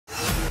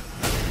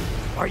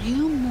Are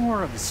you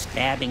more of a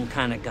stabbing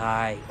kind of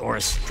guy or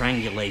a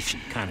strangulation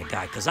kind of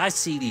guy? Because I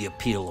see the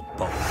appeal of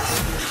both.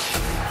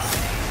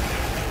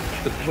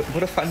 But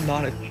what if I'm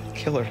not a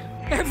killer?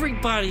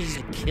 Everybody's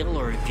a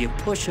killer if you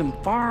push them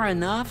far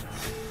enough.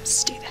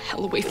 Stay the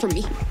hell away from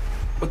me.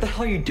 What the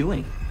hell are you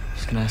doing? I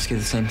was gonna ask you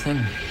the same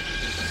thing.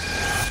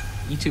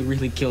 You two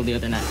really killed the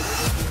other night.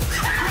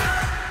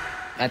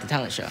 At the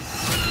talent show.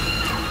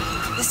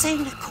 This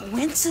ain't a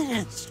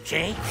coincidence,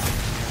 Jake.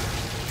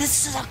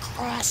 This is a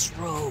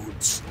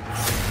crossroads.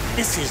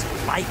 This is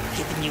life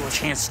giving you a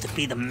chance to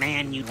be the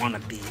man you want to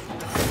be.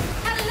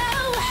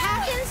 Hello,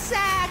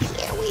 Hackensack!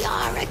 Here we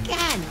are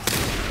again.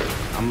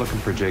 I'm looking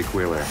for Jake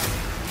Wheeler.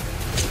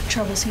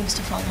 Trouble seems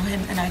to follow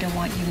him, and I don't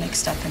want you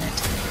mixed up in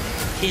it.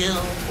 Kill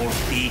or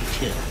be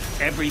killed.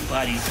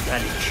 Everybody's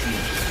got to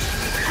choose.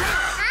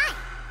 Hi,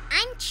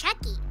 I'm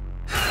Chucky.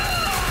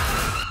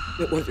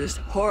 It was this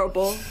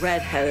horrible,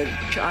 red-headed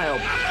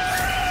child.